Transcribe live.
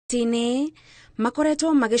gazeti-inĩ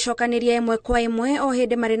makoretwo magicokanĩria imwe kwa imwe o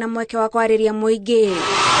hĩndĩ marĩ na mweke wa kwarĩria mũingĩ.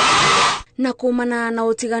 Na kumana na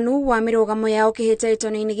utiganu wa mirũgamo yao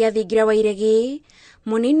kĩhĩtahĩtano-inĩ gĩa thingira wa iregi,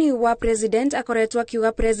 munini wa president akoretwo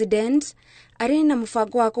akiuga president arĩ na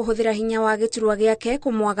mũbango wa kũhũthĩra hinya wa gĩturwa gĩake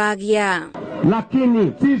kumwagagia.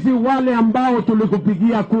 Lakini sisi wale ambao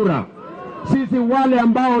tulikupigia kura, sisi wale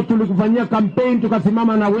ambao tulikufanyia campaign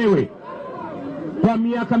tukasimama na wewe, kwa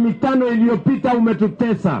miaka 5 iliyopita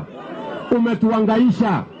umetutesa,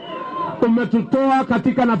 umetuangaisha, umetutoa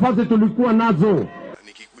katika nafasi tulikuwa nazo.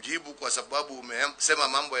 Nikikujibu kwa sababu umesema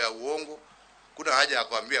mambo ya uongo, kuna haja ya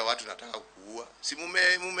kuambia watu nataka kuua. Si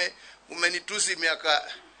mumenitusi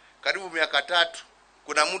karibu miaka 3.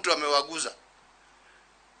 Kuna mtu amewaguza.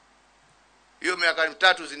 Hiyo miaka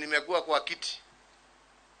 3 nimekuwa kwa kiti.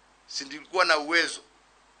 Si nilikuwa na uwezo.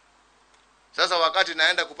 Sasa wakati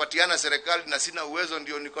naenda kupatiana serikali na sina uwezo,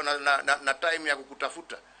 ndio niko na time ya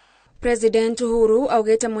kukutafuta. President Uhuru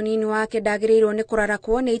augĩte munini wake ndagĩrĩirwo nĩ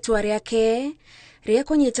kũrarakwo nĩ itua rĩake rĩa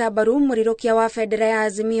kũnyita mbaru mũrirũkia wa bendera ya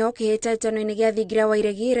Azimio kĩhĩtahĩtano-inĩ gĩa thingira wa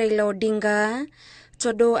iregi Raila Odinga,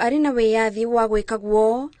 tondũ arĩ na wĩyathi wa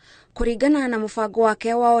gwĩkaguo kũringana na mũbango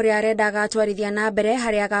wake wa ũrĩa arendaga atwarithia na mbere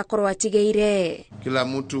harĩa agakorwo atigĩire. Kila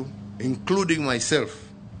mtu including myself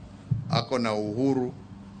ako na uhuru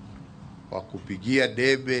wa kupigia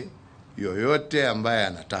debe yoyote ambaye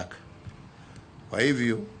anataka. Kwa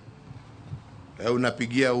hivyo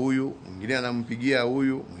unapigia huyu, mwingine anampigia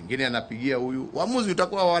huyu, mwingine anapigia huyu, uamuzi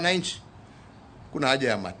utakuwa wa wananchi. Kuna haja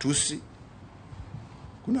ya matusi,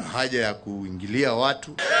 kuna haja ya kuingilia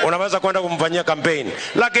watu. Unaweza kwenda kumfanyia campaign,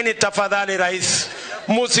 lakini tafadhali rais,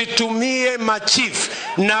 msitumie machief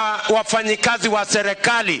na wafanyikazi wa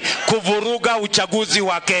serikali kuvuruga uchaguzi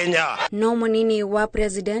wa Kenya. No munini wa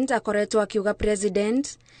president akoretwo akiuga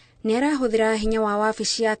president nĩ arahũthĩra hinya wa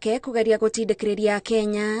wabici yake kũgeria gũtindĩkĩrĩria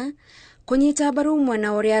Kenya kunyita mbaru mwena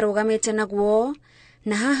ũrĩa arũgamĩte naguo,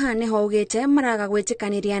 na haha nĩho augĩte maraga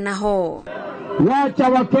gwĩtĩkanĩria naho. Wacha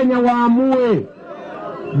wa Kenya waamue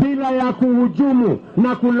bila ya kuhujumu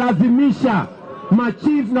na kulazimisha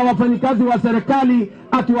machief na wafanyikazi wa serikali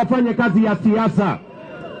ati wafanye kazi ya siasa.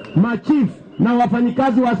 Machief na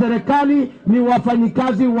wafanyikazi wa serikali ni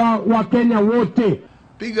wafanyikazi wa Kenya wote.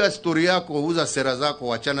 Piga story yako, uza sera zako,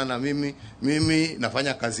 wachana na mimi. Mimi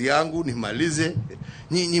nafanya kazi yangu, nimalize.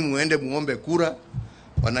 Nyinyi muende muombe kura.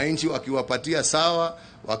 Wananchi wakiwapatia sawa,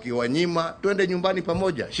 wakiwanyima twende nyumbani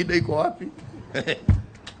pamoja. Shida iko wapi?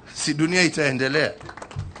 Si dunia itaendelea.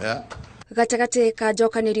 Yeah. Gatagatĩ ka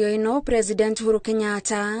njokanĩrio ĩno, President Uhuru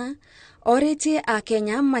Kenyatta orĩtie a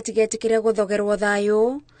Kenya matigetĩkĩre gũthogerwo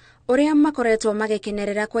thayũ ũrĩa makoretwo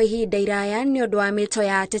magĩkenerera kwa ihinda iraya nĩ ũndũ wa mĩto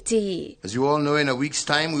ya ateti. As you all know, in a week's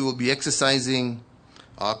time we will be exercising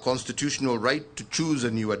our constitutional right to choose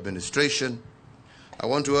a new administration. I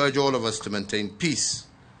want to urge all of us to maintain peace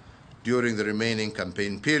during the remaining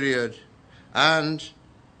campaign period and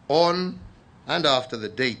on and after the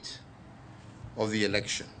date of the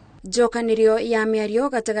election. Njokanĩrio ya mĩario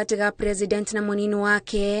gatagatĩ ga president na munini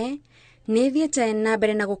wake nĩ thiĩte na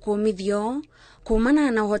mbere na gũkũmithio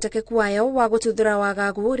kumana na ũhotekeku wayo wa gũtuthũra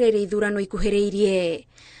wagagu rĩrĩa ithurano ikuhĩrĩirie.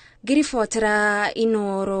 Ngiribotera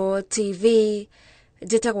Inooro TV,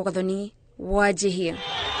 njĩtagwo Gathoni Wanjihia.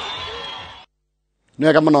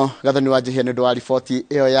 Nwega muno Gathoni Wanjihia nĩ ũndũ wa riboti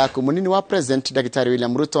ĩyo yaku. Munini wa president Daktari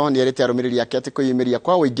William Ruto nĩ erĩte arũmĩrĩri ake atĩ kwĩyumĩria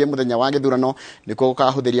kwa ũingĩ mũthenya wa gĩthurano nĩkuo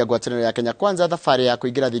gũkahũthĩria ngwatanĩro ya Kenya Kwanza thabarĩ ya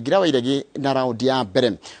kũingĩra thingira wa iregi na raundi ya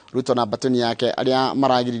mbere. Ruto na batoni yake arĩa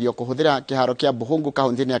maragiririo kũhũthĩra kĩharo kĩa Buhungu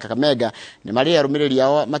kaunti-inĩ ya Kakamega nĩ marĩ arũmĩrĩri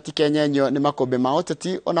ao matikenyenyo nĩ makũmbĩ ma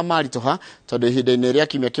ũteti ona maritũha tondũ ihinda-inĩ rĩa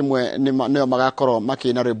kiumia kĩmwe nĩo magakorwo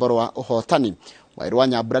makĩina rwĩmbo rwa ũhotani. Wairũ wa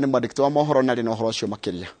Nyambura nĩ mwandĩki wa mohoro na rĩ na ũhoro ũcio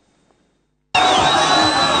makĩria.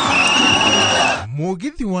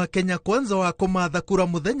 Mugithi wa Kenya Kwanza wa kũmatha kura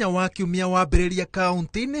muthenya wa kiumia wambĩrĩria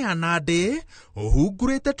kaunti-inĩ ya Nandi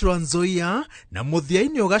ũhungurĩte Trans Nzoia na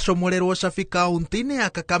mũthia-inĩ ũgacomorerwo Shafi kaunti-inĩ ya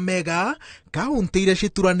Kakamega, kaunti iria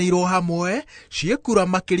cituranĩirwo hamwe ciekura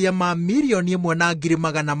makĩria ma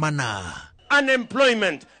 1,400,000.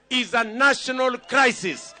 Unemployment is a national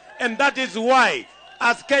crisis, and that is why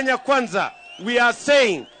as Kenya Kwanza we are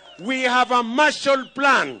saying we have a Marshall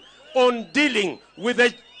Plan on dealing with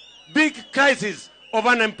the big crisis of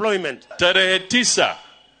unemployment. Tarehe 9,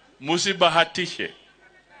 musibahatishe,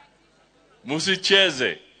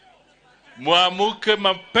 musicheze, muamuke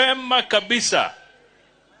mapema kabisa,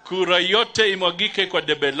 kura yote imwagike kwa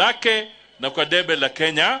debe lake na kwa debe la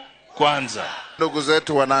Kenya Kwanza. Ndugu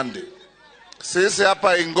zetu wa Nandi, sisi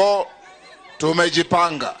hapa Ingo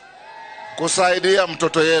tumejipanga kusaidia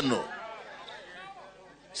mtoto yenu.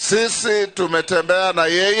 Sisi tumetembea na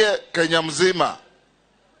yeye Kenya mzima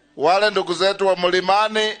wale ndugu zetu wa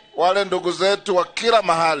mlimani, wale ndugu zetu wa kila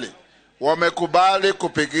mahali wamekubali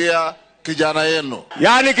kupigia kijana yenu.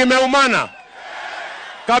 Yani kimeumana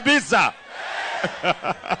kabisa.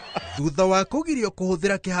 Thutha wa kugirio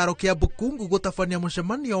kuhuthira kiharo kia Bukungu gutabania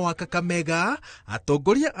mucemanio wa Kakamega,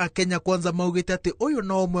 atongoria a Kenya Kwanza maugite ati uyu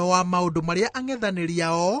no umwe wa maundu maria ang'ethaniri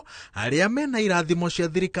ao aria mena irathimo cia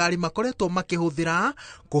thirikari makoretwo makihuthira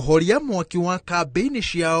kuhoria mwaki wa kampeini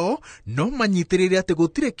ciao, no manyitirire ati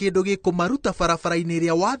gutire kindu gikumaruta barabara-ini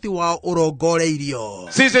iria wathi wao urongoreirio.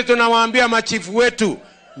 Sisi tunawaambia machifu wetu,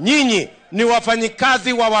 nyinyi ni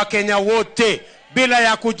wafanyikazi wa Wakenya wote bila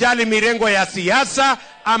ya kujali mirengo ya siasa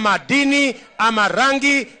ama dini ama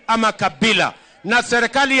rangi ama kabila. Na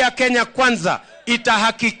serikali ya Kenya Kwanza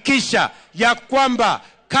itahakikisha ya kwamba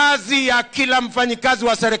kazi ya kila mfanyikazi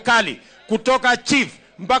wa serikali kutoka chief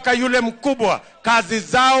mpaka yule mkubwa, kazi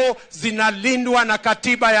zao zinalindwa na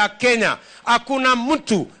katiba ya Kenya. Hakuna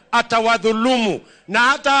mtu atawadhulumu, na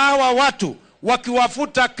hata hawa watu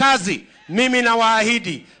wakiwafuta kazi, mimi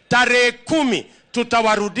nawaahidi tarehe 10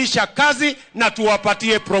 tutawarudisha kazi na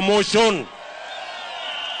tuwapatie promotion.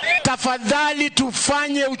 Tafadhali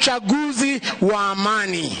tufanye uchaguzi wa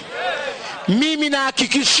amani. Mimi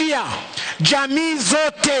nahakikishia jamii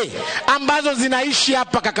zote ambazo zinaishi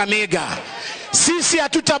hapa Kakamega, sisi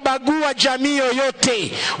hatutabagua jamii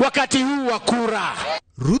yoyote wakati huu wa kura.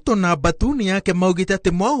 Ruto na batuni yake maugite ati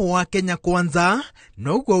mwaho wa Kenya Kwanza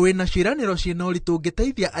noguo wina ciraniro ciina uritu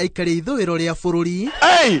ngiteithia aikari ithuiro ria bururi.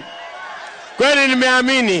 Kweli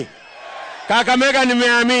nimeamini. Kakamega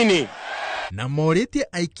nimeamini. Na moritie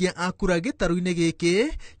aikia a kura gitaru-ini giki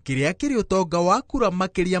kiria kiri utonga wa kura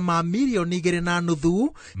makiria ma milioni 2.5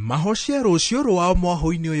 mahocia rucio rwao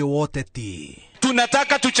mwaho-ini uyu woteti.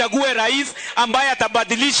 Tunataka tuchague rais ambaye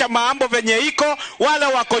atabadilisha mambo venye iko, wala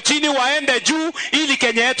wako chini waende juu, ili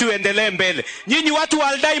Kenya yetu iendelee mbele. Nyinyi watu wa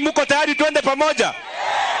Aldai, muko tayari tuende pamoja?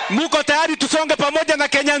 Muko tayari tusonge pamoja na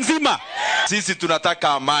Kenya nzima? Sisi tunataka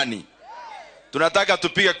amani. Tunataka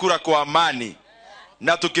tupige kura kwa amani,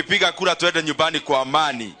 na tukipiga kura tuende nyumbani kwa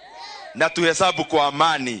amani, na tuhesabu kwa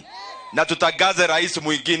amani, na tutangaze rais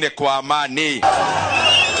mwingine kwa amani.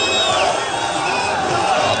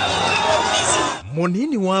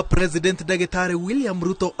 Munini wa President Dagitari William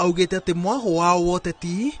Ruto augite ati mwaho wao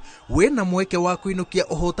woteti wina mweke wa kuinukia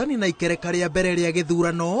uhotani na ikereka ria mbere ria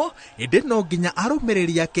githurano, indi no nginya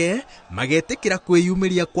arumiriri yake magetikira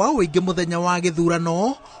kwiyumiria kwa wingi muthenya wa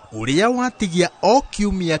githurano uria watigia o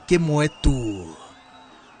kiumia kimwe tu.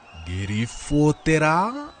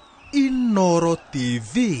 Ngiribotera Inooro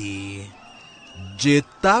TV,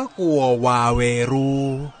 njitagwo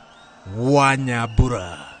Waweru wa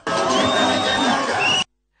Nyambura.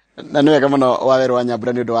 Na niwega muno Waweru wa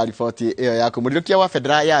Nyambura ni undu wa riboti iyo yaku. Murirukia wa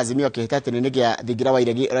federa ya Azimio kihita ati ni gia thingira wa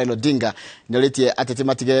iregi Raila Odinga noritie ateti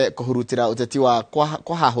matige kuhurutira uteti wa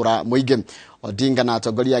kwahahura muingi. Odinga na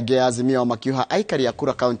atongoria angi a Azimio makiuha aikari a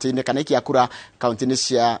kura kaunti-ini kana iki akura kaunti-ini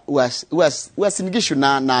cia Uasin Gishu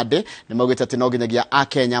na Nandi ni maugite ati no nginyagia a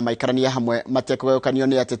Kenya maikarania hamwe matekwegukanio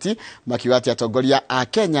ni ateti, makiuga ati atongoria a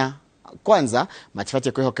Kenya Kwanza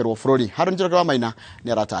matibatie kwihokerwo bururi. Harun Njoroge wa Maina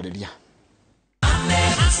ni aratariria.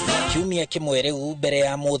 Kiumia kimwe riu mbere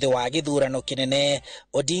ya muthe wa githurano kinene,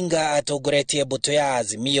 Odinga atongoretie mbuto ya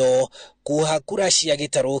Azimio kuha kura cia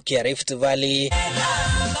gitaru kia Rift Valley.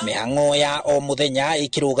 Mihang'o ya o muthenya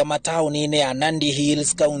ikirugama tauni-ini ya Nandi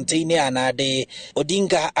Hills kaunti-ini ya Nandi,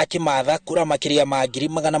 Odinga akimatha kura makiria ma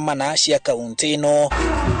 400,000 cia kaunti ino.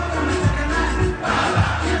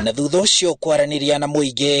 Na thutha ucio kwaraniria na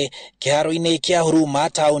muingi kiharo-ini kia Huruma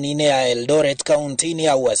tauni-ini ya Eldoret kaunti-ini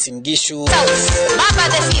ya Uasin Gishu,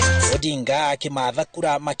 Odinga akimatha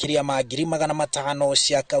kura makiria ma 500,000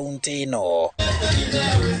 cia kaunti ino.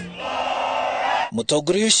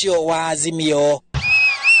 Mutongoria ucio wa Azimio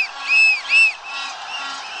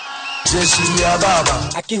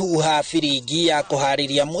akihuha firingi ya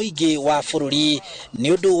kuhariria muingi wa bururi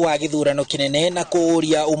ni undu wa githurano kinene na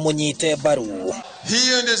kuuria umunyite baru.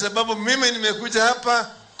 Hiyo ndio sababu mimi nimekuja hapa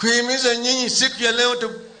kuhimiza nyinyi siku ya leo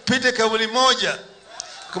tupite kauli moja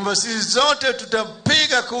kwamba sisi zote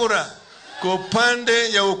tutapiga kura kwa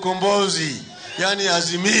upande ya ukombozi, yani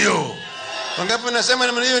Azimio. Wangapi nasema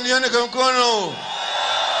namna hiyo? Nione kwa mkono.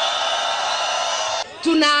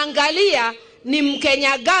 Tunaangalia ni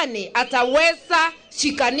Mkenya gani ataweza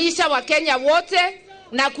shikanisha Wakenya wote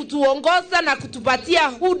na kutuongoza na kutupatia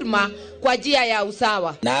huduma kwa njia ya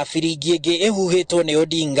usawa. Na firingi ĩngĩ ĩhuhĩtwo nĩ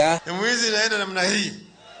Odinga. Mwizi naenda namna hii.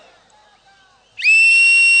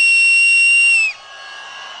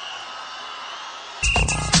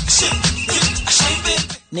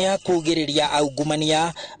 Ni akugiriria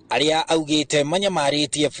aungumania aria augite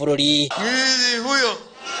manyamarĩtie bururi. Mwizi huyo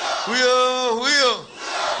huyo.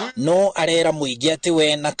 No arera muingi ati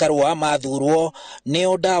we na Karua mathurwo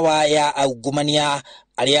ni ndawa ya aungumania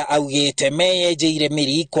aria augite meyenjeire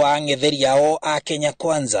miri kwa ng'etheri yao a Kenya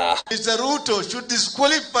Kwanza. Mr. Ruto should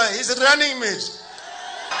disqualify his running mate.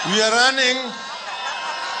 We are running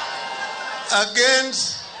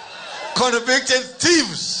against convicted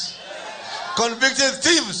thieves.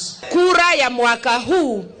 Kura ya mwaka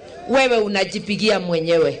huu wewe unajipigia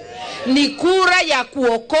mwenyewe. Ni kura ya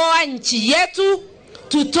kuokoa nchi yetu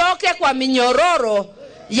tutoke kwa minyororo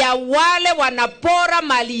ya wale wanapora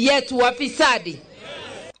mali yetu wafisadi.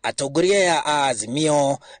 Atongoria ya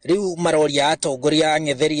Azimio riu maroria atongoria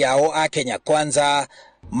ng'etheri yao a Kenya Kwanza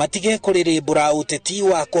matige kuririmbura uteti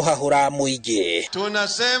wa kuhahura muingi.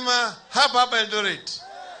 Tunasema hapa Eldoret,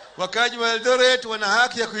 wakaji wa Eldoret wana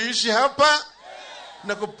haki ya kuishi hapa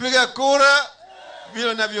na kupiga kura vile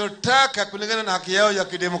wanavyotaka kulingana na haki yao ya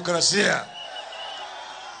kidemokrasia.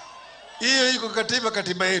 Hiyo iko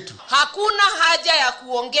katiba yetu. Hakuna haja ya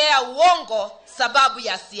kuongea uongo sababu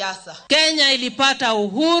ya siasa. Kenya ilipata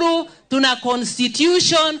uhuru, tuna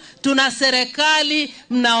constitution, tuna serikali,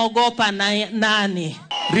 mnaogopa nani?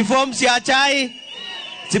 Reforms ya chai,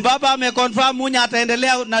 si baba ameconfirm Munya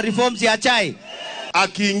ataendelea na reforms ya chai.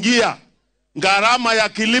 Akiingia gharama ya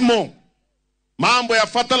kilimo, mambo ya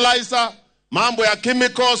fertilizer, mambo ya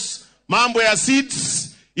chemicals, mambo ya seeds,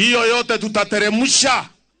 hiyo yote tutateremsha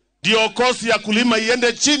ndio kosi ya kulima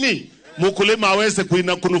iende chini, mkulima aweze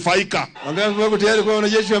kunufaika. Wangapi wako tayari kwa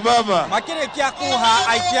wanajeshi wa baba? Makire kia kuha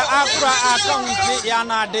aikia akura a kaunti ya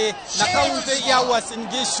Nandi na kaunti ya Uasin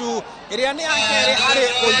Gishu iria ni angere ari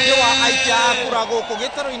oiwa aikia akura goko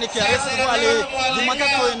gitaro-ini kia Rift Valley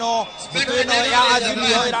Jumatatu ino ya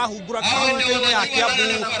Azimio irahungura kaunti ya Kiambu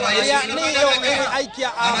iria niyo iri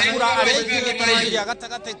aikia akura ari gitaro-ini kia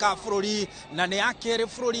gatagati ka bururi na ni akere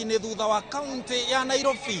bururi-ini thutha wa kaunti ya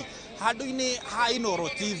Nairobi. Handu-ini ha Inooro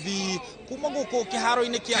TV kuma guku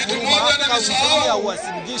kiharo-ini kia Huruma kaunti ya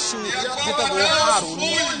Uasin Gishu gitagwo Harun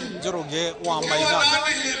Njoroge wa Maina.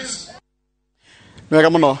 Mwega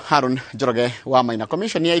muno Harun Njoroge wa Maina.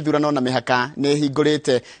 Commission ya ithurano na mihaka ni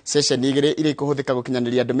hingurite session igiri iri kuhuthika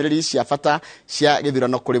gukinyaniria ndumiriri cia bata cia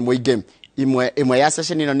githurano kuri muingi. Imwe ya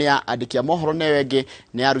session ino ni ya andikia mohoro ne wengi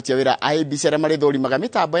ni arutia wira IEBC aria marithurimaga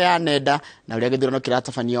mitambo ya nenda na uria githurano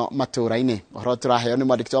kiratabanio matura-ini. Ohoro turaheo ni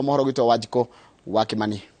mwandiki wa mohoro gwitwo Wanjiko wa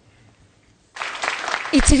Kimani.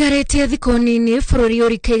 Itigarete thiko nini bururi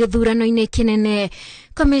urike githurano-ini kinene.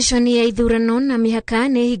 Commission ya ithurano na mihaka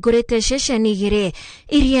ni hingurite session igiri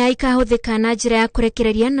iria ikahuthika na njira ya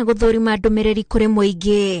kurekereria na guthurima ndumiriri kuri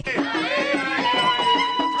muingi.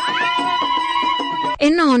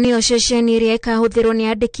 Ino niyo session iria ikahuthirwo ni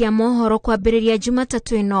andiki a mohoro kwambiriria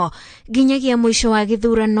Jumatatu ino nginyagia mwisho wa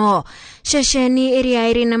githurano. Session iria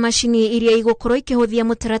iri na mashini iria igukorwo ikihuthia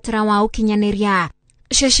mutaratara wa ukinyaniria.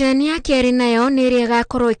 Session ya keri nayo ni iria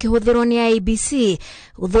igakorwo ikihuthirwo ni IEBC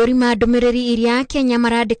guthurima ndumiriri iria Kenya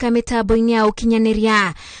marandika mitambo-ini ya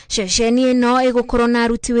ukinyaniria. Session ino igukorwo na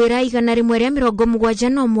aruti wira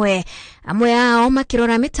 171 amwe ao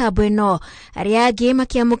makirora mitambo ino aria angi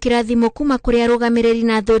makiamukira thimu kuma kuri arugamiriri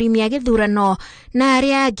na thurimi ya githurano na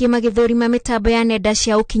aria angi magithurima mitambo ya nenda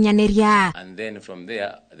cia ukinyaniria. And then from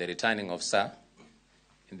there the returning officer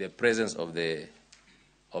in the presence of the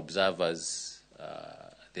observers,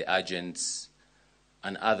 the agents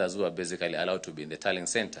and others who are basically allowed to be in the tallying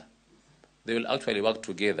center, they will actually work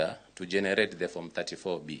together to generate the Form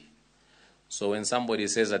 34B. So when somebody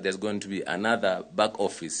says that there's going to be another back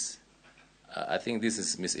office, I think this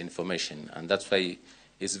is misinformation, and that's why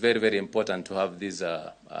it's very, very important to have these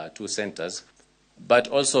two centers. But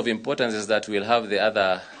also of importance is that we'll have the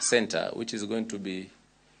other center, which is going to be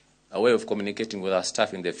a way of communicating with our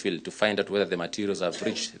staff in the field to find out whether the materials have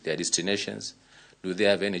reached their destinations. Do they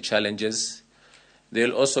have any challenges? There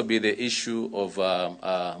will also be the issue of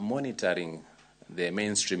monitoring the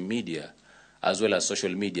mainstream media as well as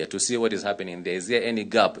social media to see what is happening there. Is there any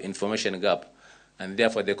gap, information gap? And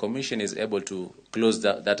therefore the commission is able to close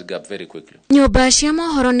that gap very quickly. Nyumba cia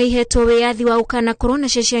mohoro ni ihetwo wiathi wa ukana korona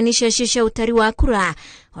ceceni cia utari wa kura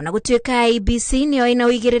ona gutuika IEBC niyo ina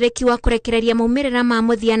uigiririki wa kurekereria maumirira ma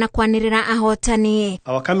muthia na kwanirira ahotani.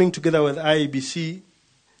 Our coming together with IEBC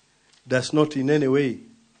does not in any way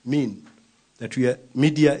mean that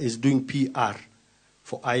media is doing PR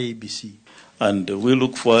for IEBC. And we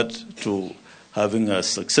look forward to having a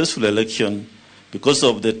successful election because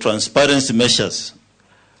of the transparency measures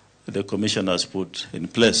the commission has put in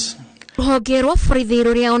place. Ruhonge rwa borithi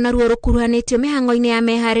ruria ona ruo rukuruhanitio mihango-ini ya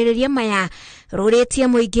mehaririria maya ruritie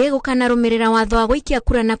muingi gukana rumirira watho wa guikia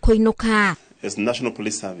kura na kuinuka. As National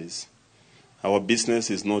Police Service, our business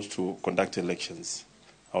is not to conduct elections.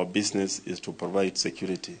 our business is to provide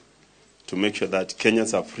security, to make sure that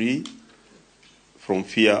Kenyans are free from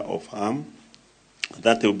fear of harm,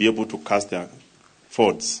 that they will be able to cast their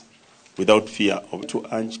votes without fear of to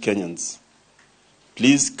urge Kenyans.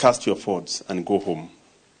 Please cast your votes and go home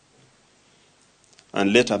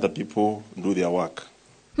and let other people do their work.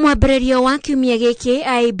 Mwambĩrĩrio wa kiumia gĩkĩ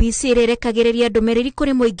IEBC rĩrekagĩrĩria ndũmĩrĩri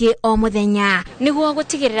kũrĩ mũingĩ o mũthenya nĩguo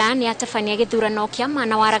gũtigĩrĩra nĩ atabania gĩthurano kĩa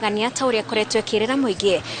mana waragania ta ũrĩa koretwo ĩkĩrĩra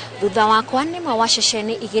mũingĩ. Thutha wakwa nĩmwe wa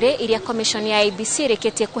ceceni igĩrĩ iria commission ya IEBC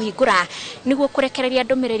rĩkĩtie kũhingũra nĩguo kũrekereria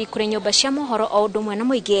ndũmĩrĩri kũrĩ nyũmba cia mohoro o ũndũ ũmwe na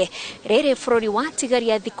mũingĩ rĩrĩ bũrũri wa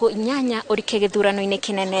tigaria thikũ 8 ũrike gĩthurano-inĩ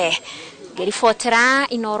kĩnene. Ngĩribotera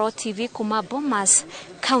Inooro TV kuma Bomas,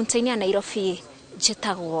 kaunti-inĩ ya Nairobi,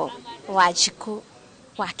 njĩtagwo Wanjiku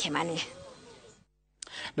wa Kĩmani.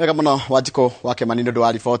 Nega muno Wanjiku wa Kĩmani nĩ ũndũ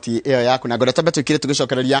wa riboti ĩyo yaku na ngore tambe twĩkire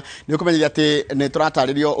tũgĩcokereria nĩ ũkũmenyithia atĩ nĩ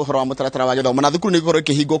tũratarĩrio ũhoro wa mũtaratara wa gĩthomo na thukuru nĩ ikorwo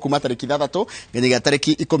ikĩhingwo kuma tarĩki 3 nginya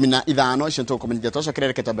tarĩki 15 icio tũkũmenyithia tũcokerere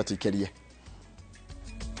reke tambe twĩkĩrie.